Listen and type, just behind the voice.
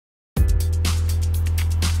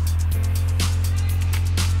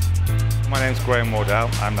My name's Graham Wardell.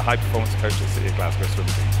 I'm the high performance coach at the City of Glasgow swim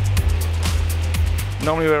team.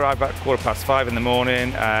 Normally we arrive about 5:15 in the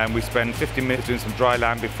morning and we spend 15 minutes doing some dry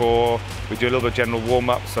land before. We do a little bit of general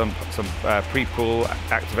warm-up, some pre-pool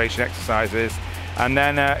activation exercises, and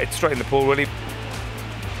then it's straight in the pool really.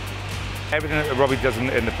 Everything that Robbie does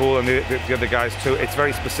in the pool and the other guys too, it's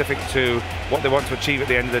very specific to what they want to achieve at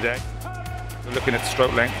the end of the day. We're looking at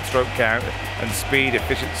stroke length, stroke count and speed,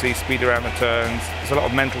 efficiency, speed around the turns. There's a lot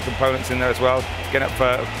of mental components in there as well. Getting up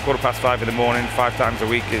for 5:15 in the morning 5 times a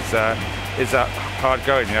week is hard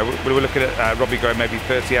going. You know, we were looking at Robbie going maybe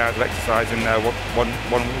 30 hours of exercise in one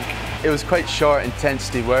week. It was quite short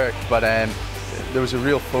intensity work, but there was a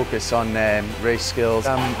real focus on race skills.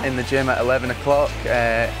 I'm in the gym at 11 o'clock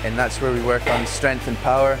and that's where we work on strength and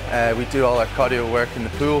power. We do all our cardio work in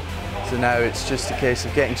the pool, so now it's just a case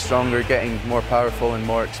of getting stronger, getting more powerful and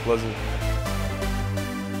more explosive.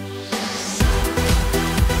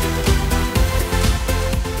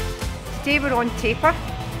 Today we're on taper,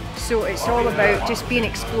 so it's all about just being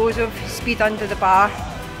explosive, speed under the bar,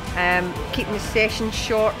 keeping the sessions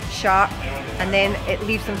short, sharp, and then it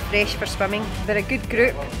leaves them fresh for swimming. They're a good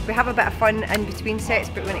group. We have a bit of fun in between sets,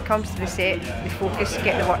 but when it comes to the set, they focus,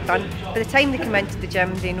 get the work done. By the time they come into the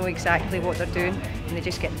gym, they know exactly what they're doing and they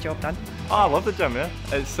just get the job done. Oh, I love the gym, yeah.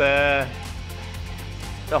 It's, well,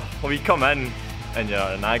 you come in and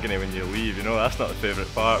you're in agony when you leave, you know, that's not the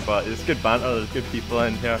favourite part, but it's good banter, there's good people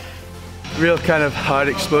in here. Real kind of hard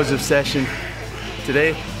explosive session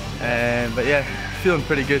today, but yeah, feeling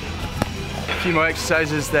pretty good. A few more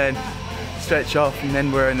exercises, then stretch off, and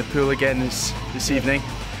then we're in the pool again this evening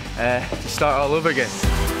to start all over again.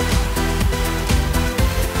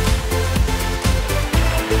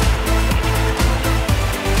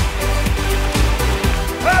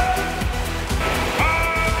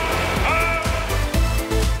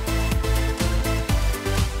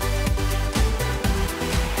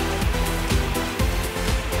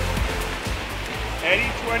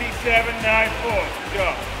 Eddie 27.94,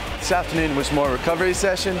 go. This afternoon was more recovery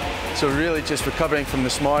session, so really just recovering from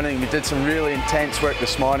this morning. We did some really intense work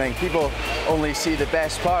this morning. People only see the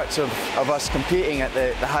best parts of us competing at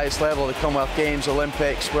the highest level, the Commonwealth Games,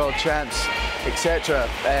 Olympics, World Champs, etc.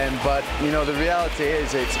 But you know, the reality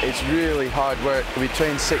is it's really hard work. We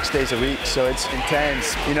train 6 days a week, so it's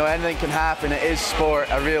intense. You know, anything can happen. It is sport.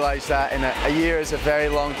 I realise that, and a year is a very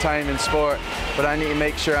long time in sport, but I need to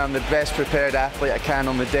make sure I'm the best prepared athlete I can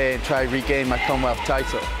on the day and try to regain my Commonwealth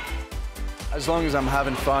title. As long as I'm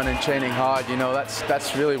having fun and training hard, you know,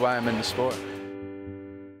 that's really why I'm in the sport.